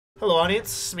Hello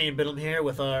audience, me and Biddlem here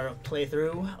with our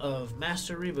playthrough of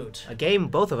Master Reboot. A game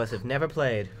both of us have never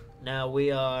played. Now we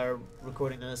are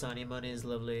recording this on eMoney's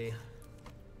lovely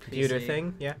Computer PC,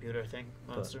 thing, yeah. Computer thing,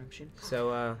 monster machine.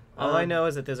 So, all I know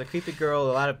is that there's a creepy girl,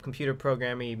 a lot of computer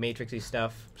programming, matrixy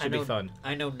stuff. Should be fun.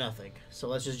 I know nothing. So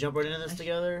let's just jump right into this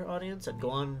together, audience, and go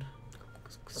on.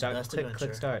 Start,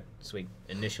 click start. Sweet.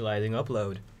 Initializing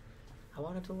upload. I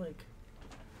wanted to like...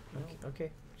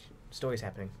 Okay. Story's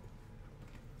happening.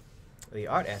 The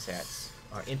art assets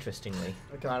are interestingly.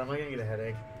 Oh god, am I gonna get a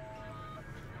headache?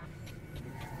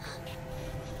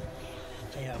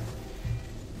 Damn.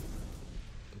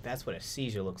 That's what a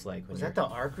seizure looks like. Was that the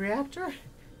arc reactor?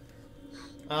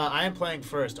 I am playing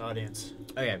first, audience.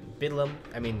 Oh yeah, Biddlem.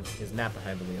 I mean, is not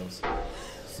behind the wheels.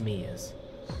 Smee is.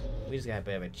 We just got a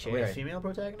bit of a chair. Are we a female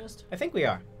protagonist? I think we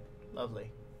are.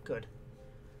 Lovely. Good.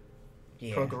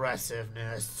 Yeah.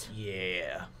 Progressiveness.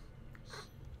 Yeah.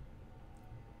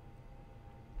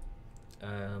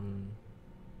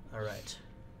 Alright.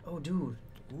 Oh, dude.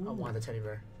 Ooh. I want the teddy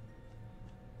bear.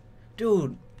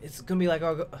 Dude, it's gonna be like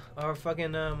our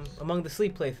fucking Among the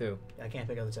Sleep playthrough. I can't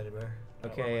pick up the teddy bear.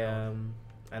 Okay,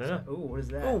 I don't know. Ooh, what is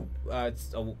that? Oh,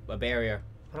 it's a barrier.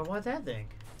 I don't want that thing.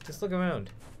 Just look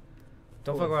around.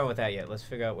 Don't fuck around with that yet. Let's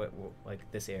figure out what like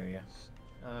this area.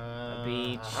 A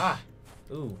beach. Ah.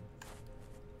 Ooh.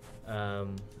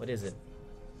 What is it?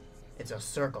 It's a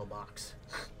circle box.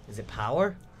 Is it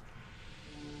power?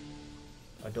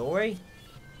 A doorway?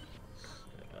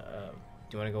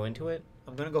 Do you want to go into it?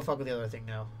 I'm gonna go fuck with the other thing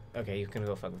now. Okay, you're gonna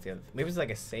go fuck with the other. Maybe it's like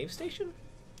a save station.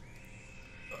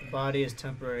 Body is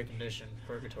temporary condition.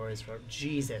 Purgatory is forever.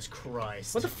 Jesus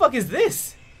Christ. What the fuck is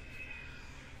this?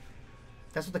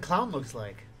 That's what the clown looks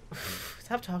like.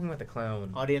 Stop talking about the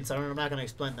clown. Audience, I'm not gonna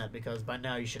explain that because by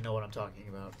now you should know what I'm talking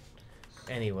about.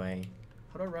 Anyway.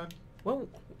 How do I run? Well,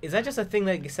 is that just a thing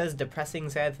that says depressing,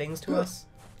 sad things to us?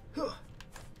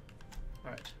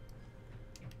 Alright.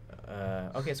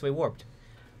 Okay, so we warped.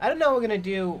 I don't know what we're gonna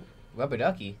do. Rubber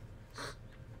Ducky.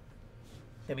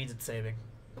 That means it's saving.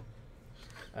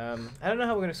 I don't know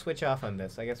how we're gonna switch off on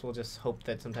this. I guess we'll just hope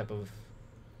that some type of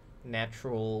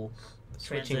natural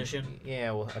Transition.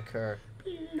 Yeah, will occur.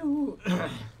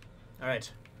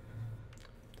 Alright.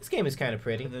 This game is kind of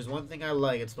pretty. If there's one thing I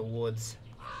like, it's the woods.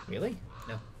 Really?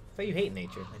 No. I thought you hate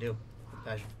nature. I do.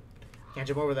 Passion. Can't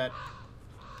jump over that.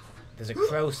 There's a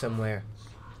crow somewhere.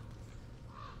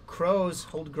 Crows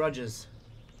hold grudges.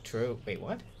 True. Wait,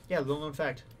 what? Yeah, little known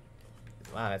fact.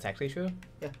 Wow, that's actually true?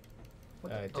 Yeah.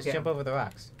 Just jump over the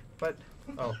rocks. But,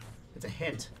 oh, it's a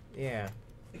hint. Yeah.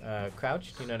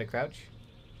 Crouch? Do you know how to crouch?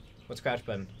 What's crouch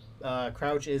button?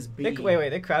 Crouch is B. Wait,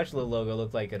 the crouch little logo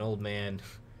looked like an old man.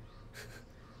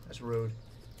 That's rude.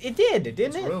 It did,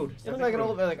 didn't it? Rude. It looked like an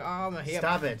old man, like, oh, my hip.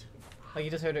 Stop it. Like,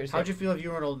 you just heard it. How'd you feel if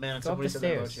you were an old man and Go up somebody the said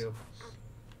that about stairs. you?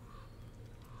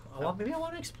 Well, maybe I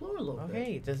want to explore a little bit.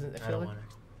 Okay, it doesn't. I don't want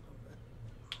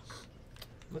it.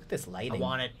 Look at this lighting. I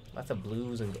want it. Lots of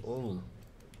blues and oh,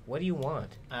 what do you want?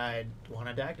 I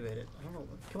want to deactivate it. I don't know.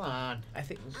 Come on. I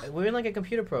think we're in like a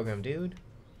computer program, dude.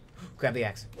 Grab the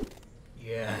axe.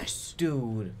 Yes.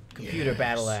 Dude, computer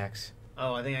battle axe.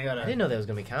 Oh, I think I gotta. I didn't know there was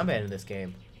gonna be combat in this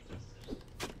game.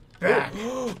 Back.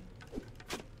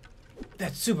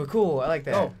 That's super cool. I like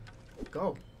that. Go.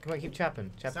 Go. Come on, keep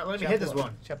chopping. It's not letting me hit this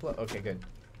one. Chop low. Okay, good.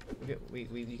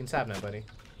 You can stop now, buddy.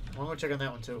 I want to go check on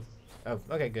that one too. Oh,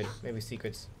 okay, good. Maybe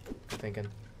secrets. Good thinking.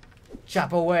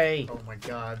 Chop away. Oh my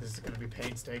god, this is gonna be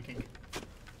painstaking.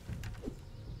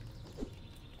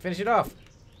 Finish it off.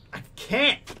 I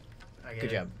can't. Good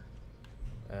job.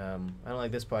 I don't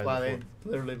like this part Wow, of the they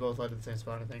literally both led to the same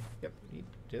spot, I think. Yep.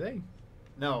 Do they?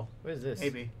 No. What is this?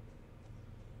 Maybe.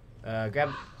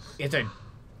 Grab. It's a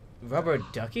rubber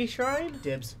ducky shrine?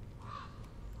 Dibs.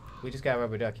 We just got a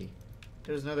rubber ducky.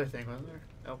 There's another thing, wasn't there?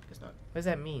 No, it's not. What does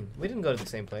that mean? We didn't go to the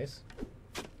same place.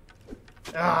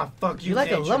 Ah, fuck you. You like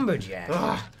nature. a lumberjack.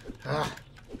 Ugh.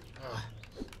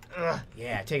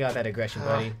 Yeah, take out that aggression,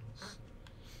 buddy.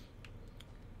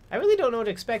 I really don't know what to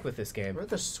expect with this game. Where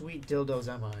the sweet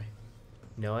dildos am I?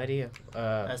 No idea.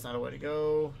 That's not a way to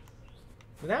go.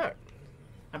 Without.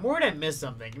 I'm worried I missed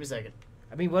something. Give me a second.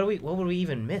 I mean, what would we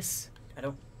even miss? I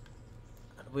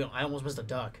almost missed a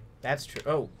duck. That's true.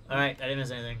 Oh. Alright, I didn't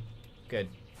miss anything. Good.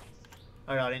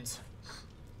 Alright, audience.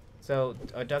 So,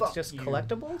 are ducks Fuck just you.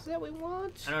 collectibles that we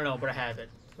want? I don't know, but I have it.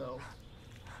 So.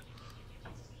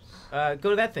 Go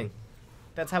to that thing.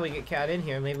 That's how we get cat in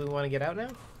here. Maybe we want to get out now?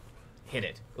 Hit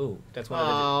it. Ooh, that's one of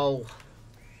the... Oh.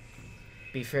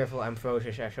 Be fearful, I'm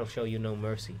ferocious, I shall show you no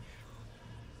mercy.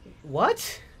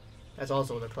 What? That's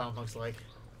also what the clown looks like.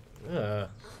 The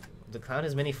clown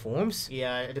has many forms?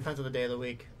 Yeah, it depends on the day of the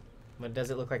week. What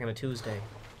does it look like on a Tuesday?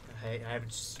 Hey, I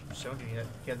haven't shown you yet.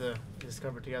 You have to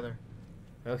discover it together.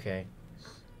 Okay.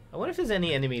 I wonder if there's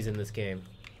any enemies in this game.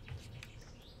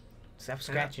 Stop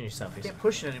scratching yourself. I can't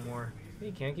push it anymore.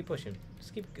 You can't keep pushing.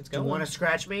 Just keep. It's Do you going. want to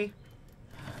scratch me?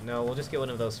 No, we'll just get one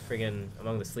of those friggin'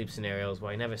 among the sleep scenarios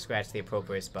where I never scratch the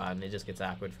appropriate spot and it just gets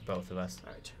awkward for both of us.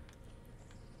 Alright.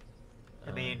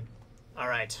 I mean,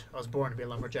 alright. I was born to be a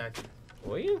lumberjack.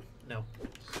 Were you? No.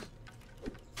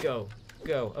 Go.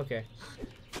 Go. Okay.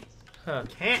 Huh.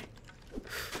 Can't.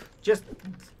 Just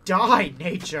die,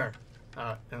 nature.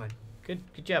 Never mind.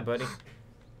 Good job, buddy.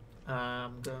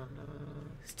 I'm gonna...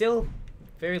 Still,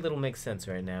 very little makes sense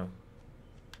right now.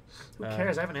 Who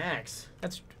cares? I have an axe.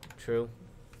 That's true.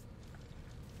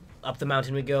 Up the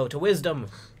mountain we go, to wisdom.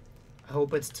 I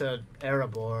hope it's to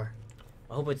Erebor.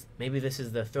 I hope it's, maybe this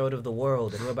is the throat of the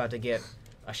world and we're about to get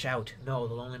a shout. No,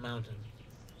 the Lonely Mountain.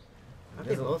 Aren't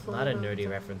There's they both a lot of Lonely nerdy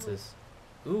Mountains? references.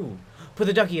 Ooh, put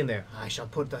the ducky in there. I shall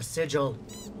put the sigil.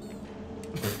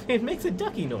 It makes a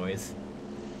ducky noise.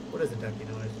 What is a ducky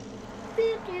noise?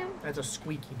 That's a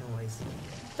squeaky noise.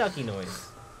 Ducky noise.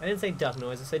 I didn't say duck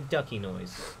noise, I said ducky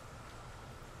noise.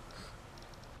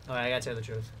 Alright, I gotta tell the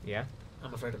truth. Yeah?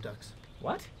 I'm afraid of ducks.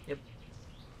 What?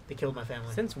 They killed my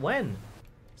family. Since when?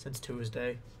 Since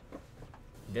Tuesday.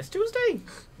 This Tuesday?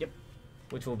 Yep.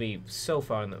 Which will be so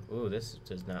far in the... Ooh, this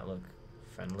does not look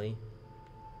friendly. Do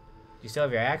you still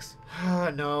have your axe?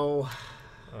 No.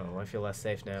 Oh, I feel less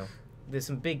safe now. There's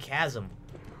some big chasm.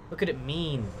 What could it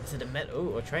mean? Is it a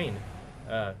ooh, a train?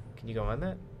 Can you go on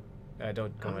that?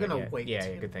 Don't go I'm on it gonna yet. wait.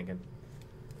 Yeah, good thinking.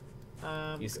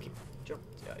 You skip. Jump.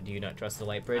 Do you not trust the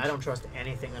light bridge? I don't trust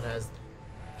anything that has...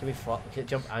 Can we fall? Can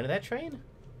jump onto that train?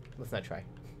 Let's not try.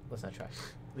 Let's not try.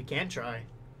 We can try.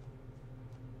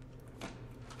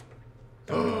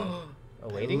 A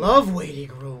waiting? I love waiting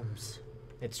rooms.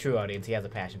 It's true, audience. He has a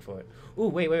passion for it. Ooh,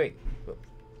 wait.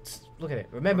 Look at it.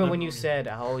 Remember when you said,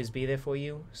 I'll always be there for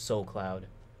you? Soul Cloud.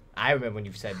 I remember when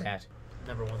you said that.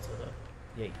 Never once said that.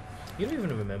 Yeah, you don't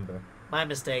even remember. My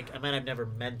mistake. I might have never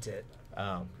meant it.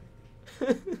 Oh.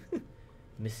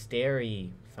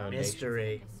 Mystery Foundation.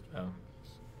 Mystery. Oh.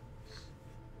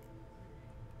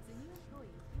 As a new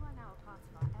employee, you are now a part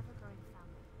of our ever-growing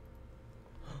family.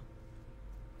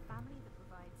 Family that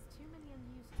provides 2 million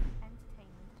users with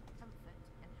entertainment, comfort,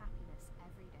 and happiness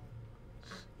every day.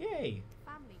 Yay.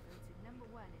 Family voted #1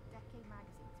 in Decade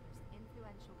Magazine's most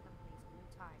influential companies of all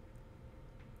time.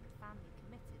 Family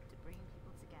committed to bringing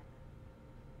people together.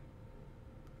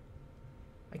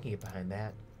 I can get behind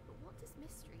that. But what does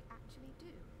Mystery actually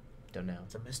do? Don't know.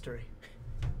 It's a mystery.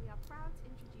 We are proud to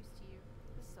introduce to you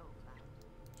the Soul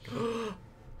Cloud.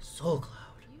 Soul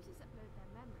Cloud. Users upload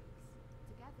their memories,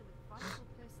 together with vital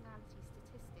personality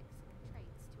statistics and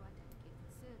traits to our dedicated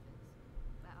servers,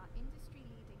 where our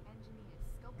industry-leading engineers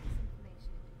sculpt this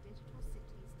information into digital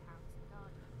cities, towns, and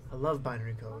gardens. I love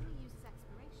binary code. While we use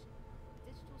exploration, a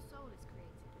digital soul is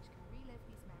created which can relive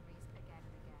these memories again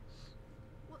and again.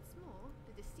 What's more,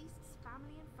 the deceased's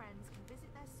family and friends can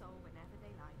visit their soul whenever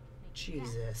they like, making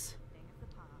Jesus. death a thing of the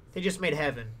past. They just made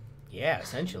heaven. Yeah,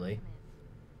 essentially.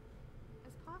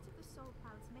 As part of the Soul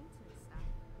Cloud's maintenance staff,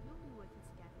 you'll be working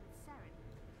together with Seren,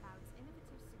 the cloud's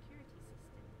innovative security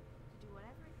system, to do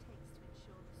whatever it takes to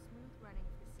ensure the smooth running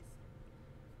of the system.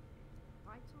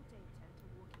 Vital data to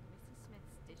walking Mrs.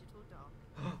 Smith's digital dog.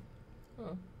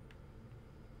 Oh.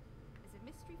 As a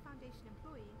Mystery Foundation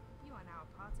employee, you are now a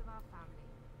part of our family.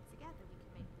 Together we can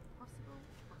make the impossible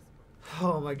possible.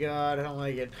 Oh my god, I don't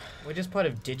like it. We're just part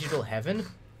of digital heaven?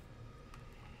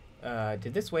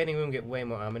 Did this waiting room get way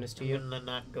more ominous to you? I'm gonna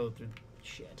not go through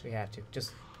shit. We have to.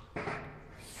 Just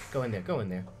go in there. Go in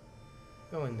there.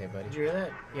 Go in there, buddy. Did you hear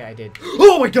that? Yeah, I did.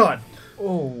 Oh my god!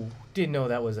 Oh, didn't know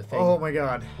that was a thing. Oh my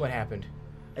god. What happened?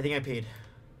 I think I peed.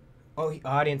 Oh,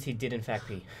 audience, he did in fact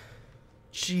pee.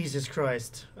 Jesus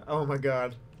Christ. Oh my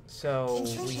god. So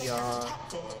Intrusion we are.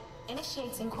 detected.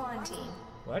 Initiating quarantine.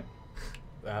 What?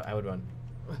 I would run.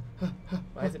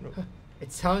 Why is it?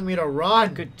 It's telling me to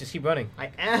run. Good, just keep running. I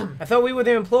am. I thought we were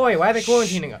their employee. Why are they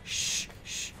quarantining us? Shh.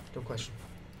 Shh. Don't question.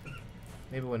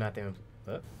 Maybe we're not their.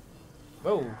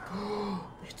 Whoa.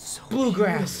 It's so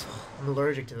Bluegrass. beautiful. I'm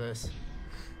allergic to this.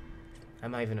 I'm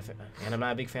not even a fan, and I'm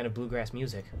not a big fan of bluegrass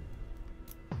music.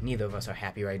 Neither of us are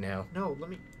happy right now. No, let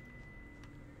me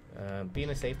Be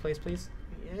in a safe place, please.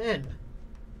 in.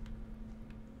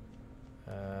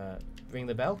 Ring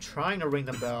the bell. Trying to ring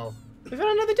the bell. We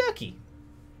found another ducky.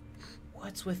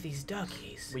 What's with these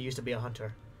duckies? We used to be a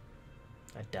hunter.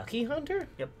 A ducky hunter?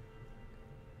 Yep.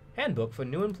 Handbook for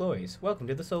new employees. Welcome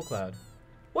to the Soul Cloud.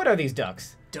 What are these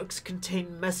ducks? Ducks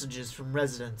contain messages from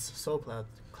residents,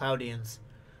 Cloudians,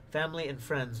 family and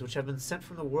friends, which have been sent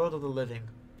from the world of the living.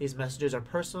 These messages are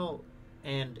personal,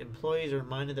 and employees are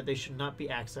reminded that they should not be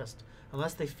accessed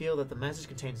unless they feel that the message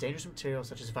contains dangerous material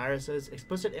such as viruses,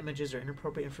 explicit images, or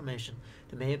inappropriate information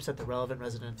that may upset the relevant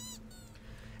resident.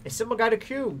 A simple guide of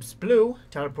cubes. Blue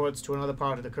teleports to another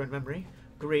part of the current memory.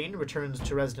 Green returns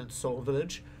to resident soul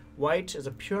village. White is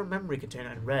a pure memory container,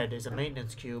 and red is a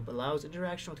maintenance cube, allows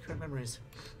interaction with current memories.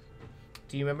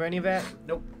 Do you remember any of that?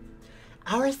 Nope.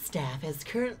 Our staff is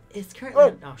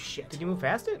currently. Oh shit! Did you move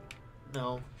past it?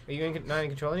 No. Are you not in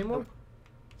control anymore? Nope.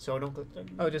 So don't click.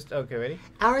 Oh, just okay. Ready?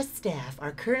 Our staff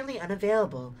are currently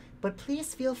unavailable, but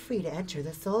please feel free to enter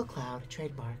the Soul Cloud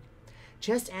trademark.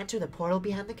 Just enter the portal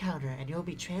behind the counter, and you'll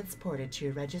be transported to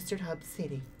your registered hub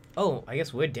city. Oh, I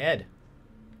guess we're dead.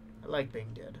 I like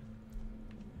being dead.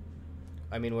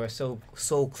 I mean, we're so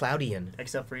Cloudian.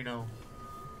 Except for,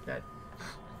 that.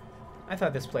 I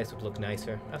thought this place would look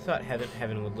nicer. I thought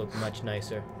heaven would look much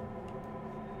nicer.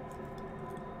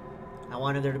 I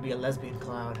wanted there to be a lesbian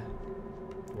cloud.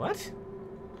 What?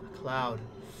 A cloud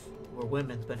where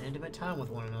women spend intimate time with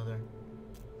one another.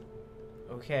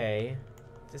 Okay.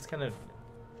 This kind of...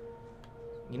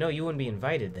 you wouldn't be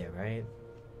invited there, right?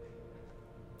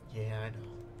 Yeah, I know.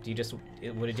 Do you just...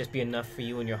 Would it just be enough for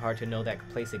you in your heart to know that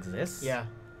place exists? Yeah.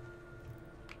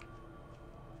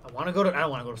 I don't want to go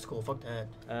to school. Fuck that.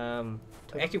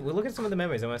 Actually, we'll look at some of the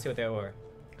memories. I want to see what they were.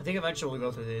 I think eventually we'll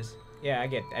go through these. Yeah, I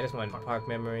just want park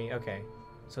memory. Okay.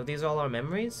 So these are all our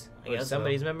memories? I Or guess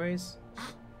somebody's so. memories?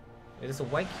 Is this a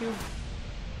white cube?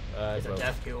 It's a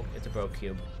death cube. It's a broke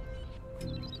cube.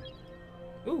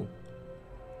 Ooh.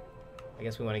 I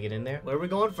guess we want to get in there. Where are we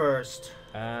going first?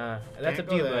 That's Can't up to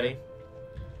go you, there. buddy.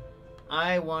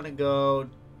 I want to go...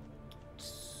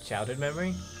 Childhood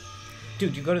memory?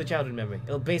 Dude, you go to the childhood memory.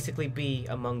 It'll basically be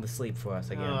among the sleep for us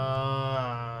again.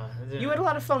 You had a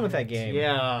lot of fun with that game.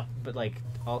 Yeah. But,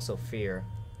 also fear.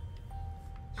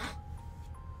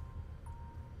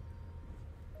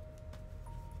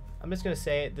 I'm just gonna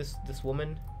say it, this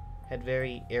woman had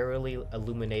very eerily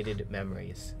illuminated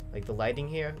memories. Like, the lighting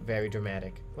here, very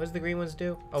dramatic. What does the green ones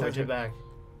do? Oh, Touch it back.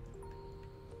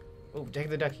 Oh, take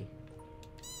the ducky.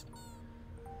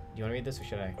 Do you want to read this, or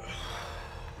should I?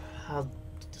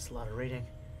 Just a lot of reading.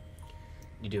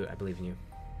 You do it. I believe in you.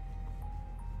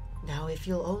 Now, if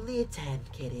you'll only attend,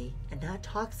 Kitty, and not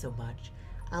talk so much,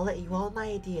 I'll let you all my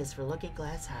ideas for Looking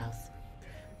Glass House.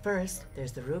 First,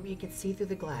 there's the room you can see through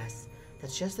the glass.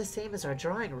 That's just the same as our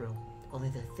drawing room, only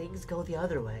the things go the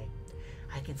other way.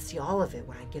 I can see all of it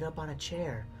when I get up on a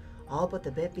chair, all but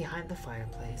the bit behind the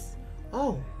fireplace.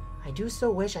 Oh, I do so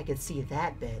wish I could see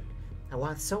that bit. I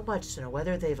want so much to know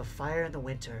whether they've a fire in the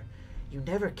winter. You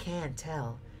never can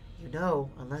tell.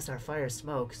 Unless our fire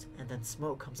smokes, and then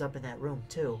smoke comes up in that room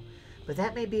too. But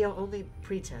that may be only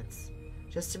pretense,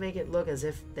 just to make it look as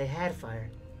if they had fire.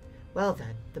 Well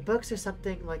then, the books are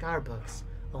something like our books,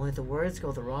 only the words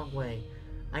go the wrong way.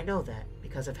 I know that,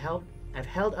 because I've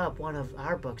held up one of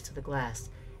our books to the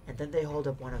glass, and then they hold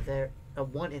up one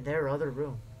in their other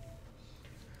room.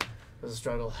 It was a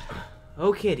struggle.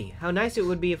 Oh, Kitty, how nice it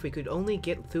would be if we could only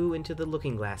get through into the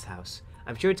Looking Glass House.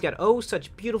 I'm sure it's got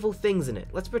such beautiful things in it.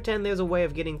 Let's pretend there's a way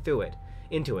of getting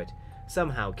into it.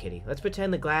 Somehow, Kitty. Let's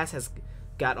pretend the glass has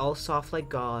got all soft like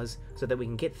gauze so that we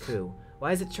can get through.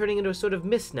 Why is it turning into a sort of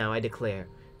mist now, I declare?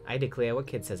 I declare? What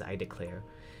kid says I declare?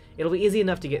 It'll be easy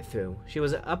enough to get through. She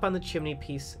was up on the chimney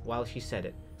piece while she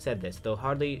said this, though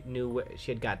hardly knew where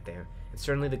she had got there. And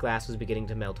certainly the glass was beginning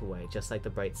to melt away, just like the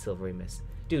bright silvery mist.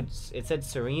 Dude, it said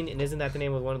Serene, and isn't that the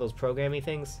name of one of those programming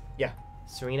things? Yeah.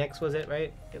 Serenex was it,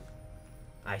 right? Yep.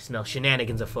 I smell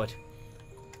shenanigans afoot.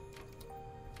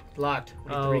 Locked.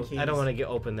 We need Oh, 3 keys. I don't want to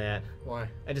open that. Why?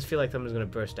 I just feel like something's gonna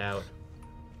burst out.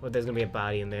 Or there's gonna be a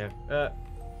body in there.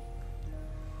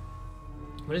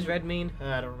 What does red mean?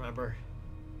 I don't remember.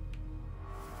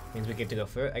 Means we get to go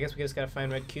further. I guess we just gotta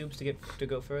find red cubes to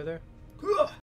go further.